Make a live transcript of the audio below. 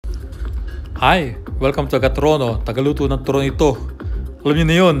Hi! Welcome to taga-Toronto, tagaluto ng turon ito. Alam niyo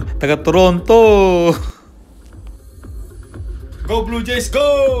na yun, taga-Toronto! Go Blue Jays,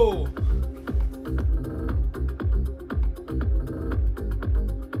 go!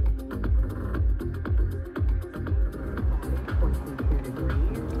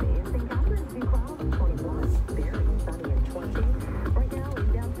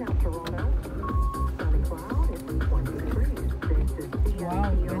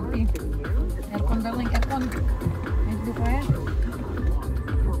 Wow, 20. Aircon darling, aircon. Hindi ko yan.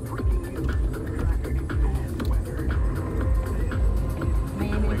 May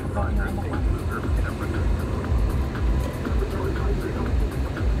init pa yung ano ko.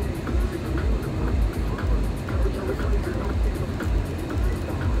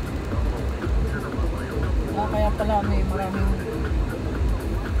 Kaya pala may maraming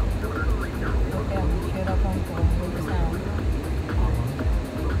kaya share account ko. May sound.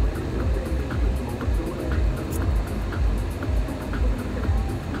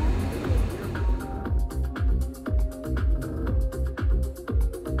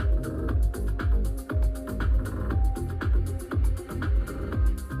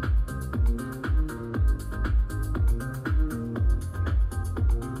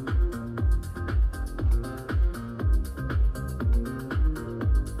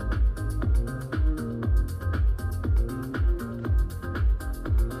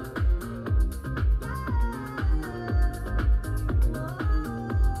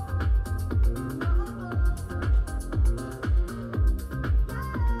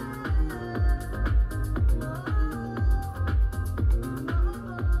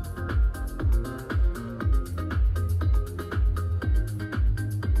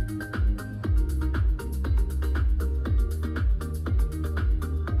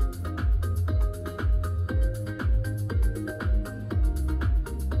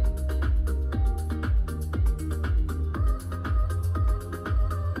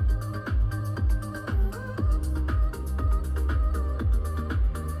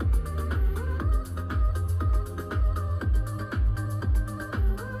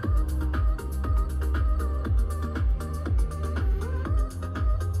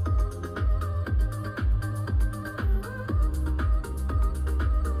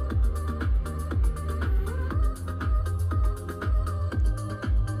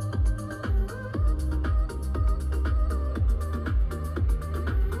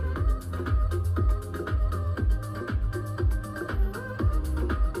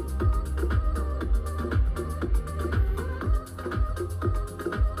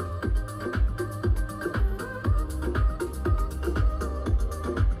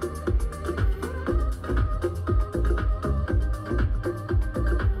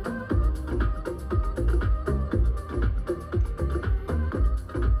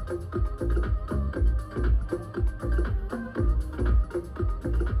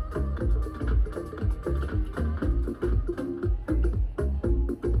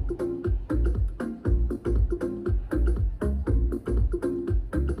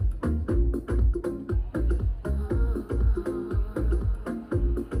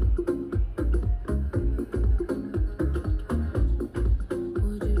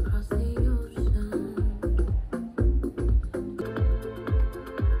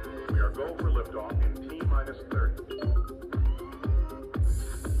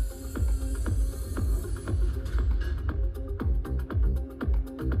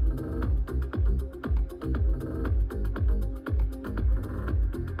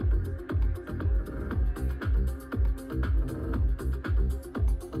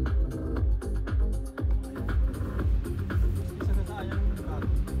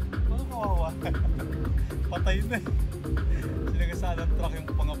 Patay na eh. Sinagasaan ng truck yung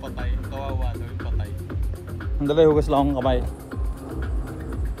pangapatay. Kawawa daw yung patay. Ang dala, hugas lang akong kamay.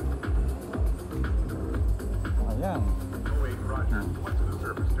 Ayan.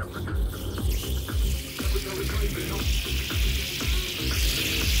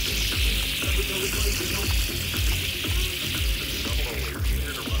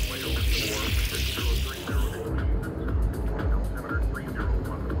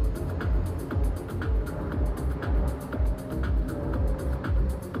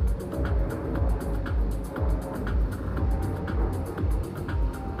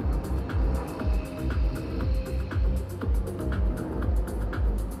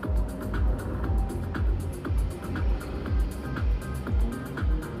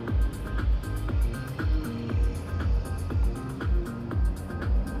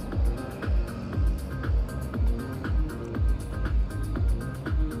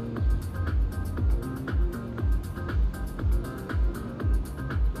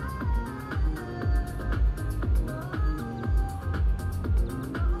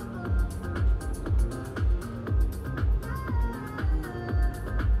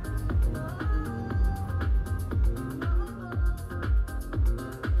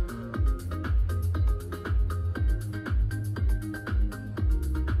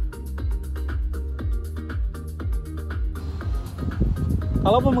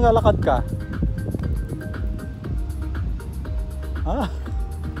 Kala mo maglalakad ka? Ha?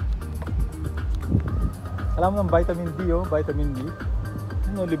 Alam mo ng vitamin D, oh, vitamin D.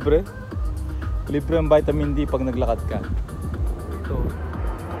 Ano, libre? Libre ang vitamin D pag naglakad ka. Ito.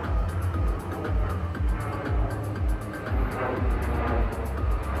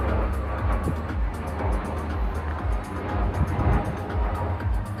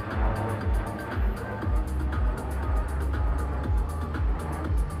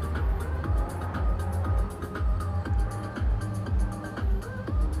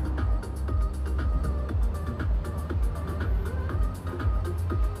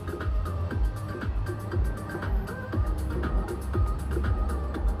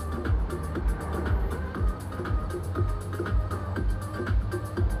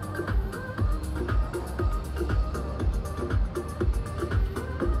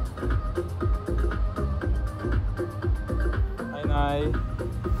 Inay,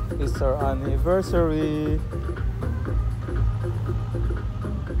 it's our anniversary.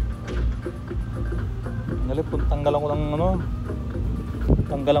 Nalipon, tanggalan ko ng ano,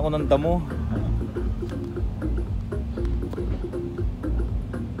 tanggalan ko ng damo.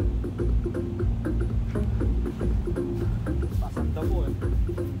 Pasang damo eh.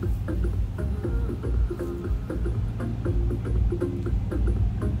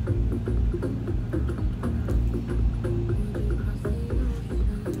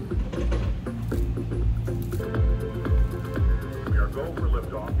 Go for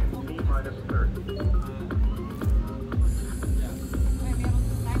liftoff in T-minus 30. Ay, meron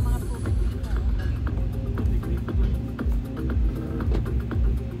tayong mga tubig dito.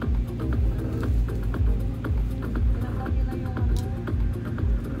 Pinapag nila yung ano.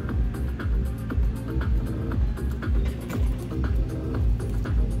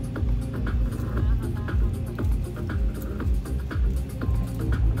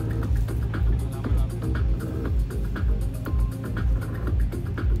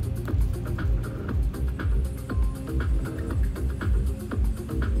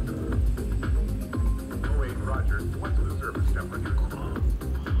 What's the surface temperature?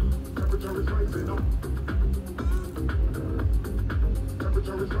 Temperature is rising up.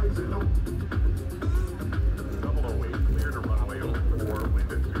 Temperature is rising up. Double 08, clear to runway 04,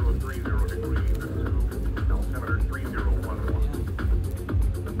 wind at 030 degrees, altimeter 3011.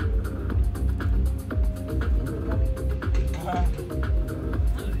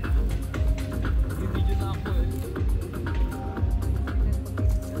 Video na ako eh.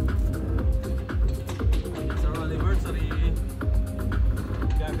 Anniversary,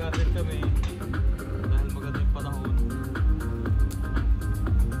 gagarden kami dahil maganda yung panahon.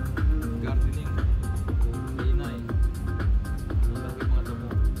 Gardening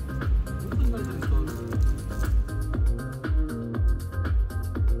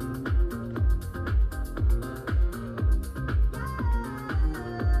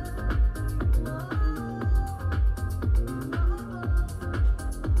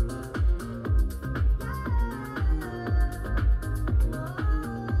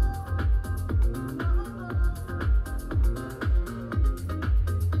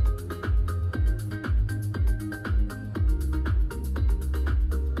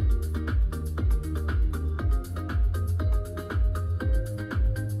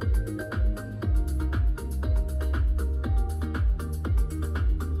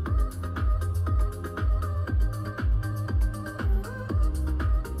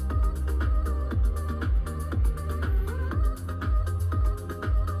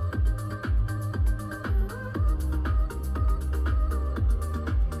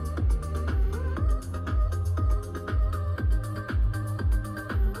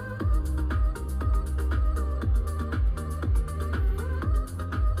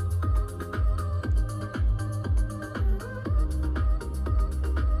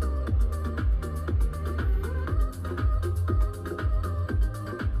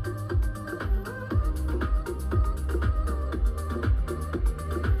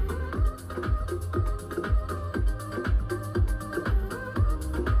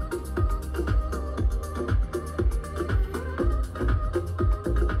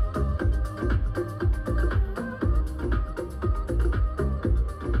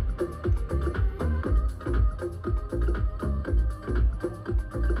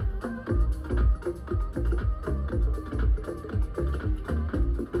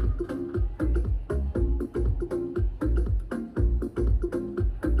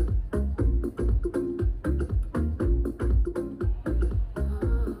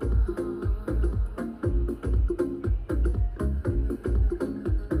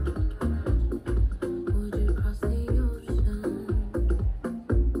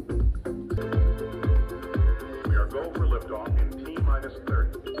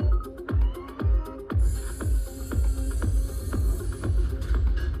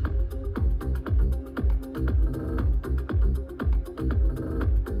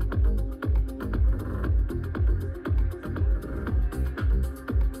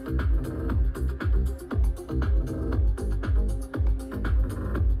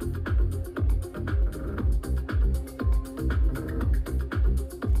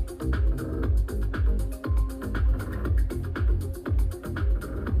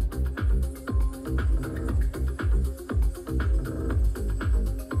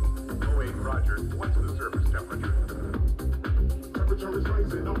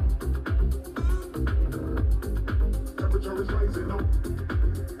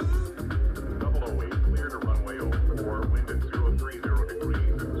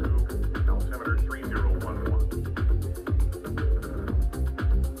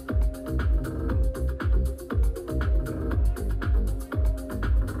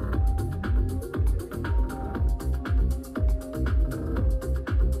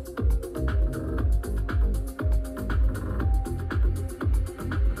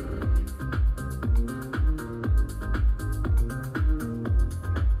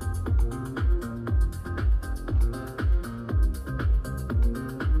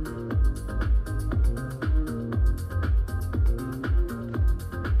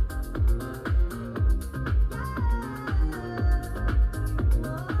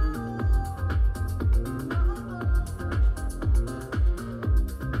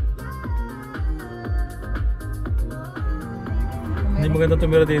Hindi maganda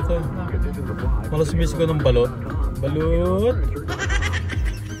tumira dito. Malas miss ko ng balot. Balot!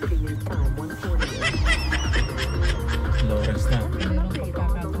 Lawrence na. Meron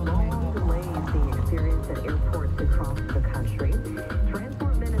pagkakataon na yun. delays being experienced at airports across the country.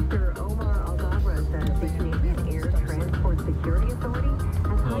 Transport Minister Omar Al-Ghabra says the Canadian Air Transport Security Authority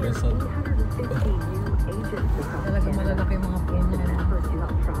has hired 850 new agents across Talaga malalaki yung mga puno. an effort to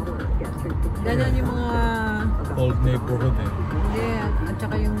help travelers get through security. Ganyan yung mga, Old neighborhood eh. hindi, at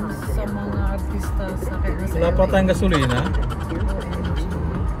saka yung sa mga artista sa kaya sa Wala pa tayong gasolina. OMG.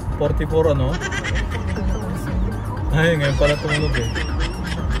 44 ano? Ay, ngayon pala tumunog eh.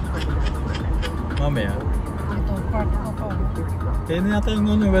 Mamaya. Ito, part ko pa. Kaya na yata yung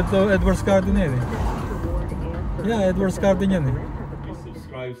ano, Edwards Garden yan eh. Yeah, Edwards Garden yan eh. Please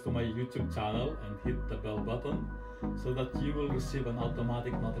subscribe to my YouTube channel and hit the bell button so that you will receive an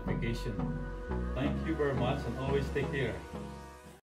automatic notification. Thank you very much and always take care.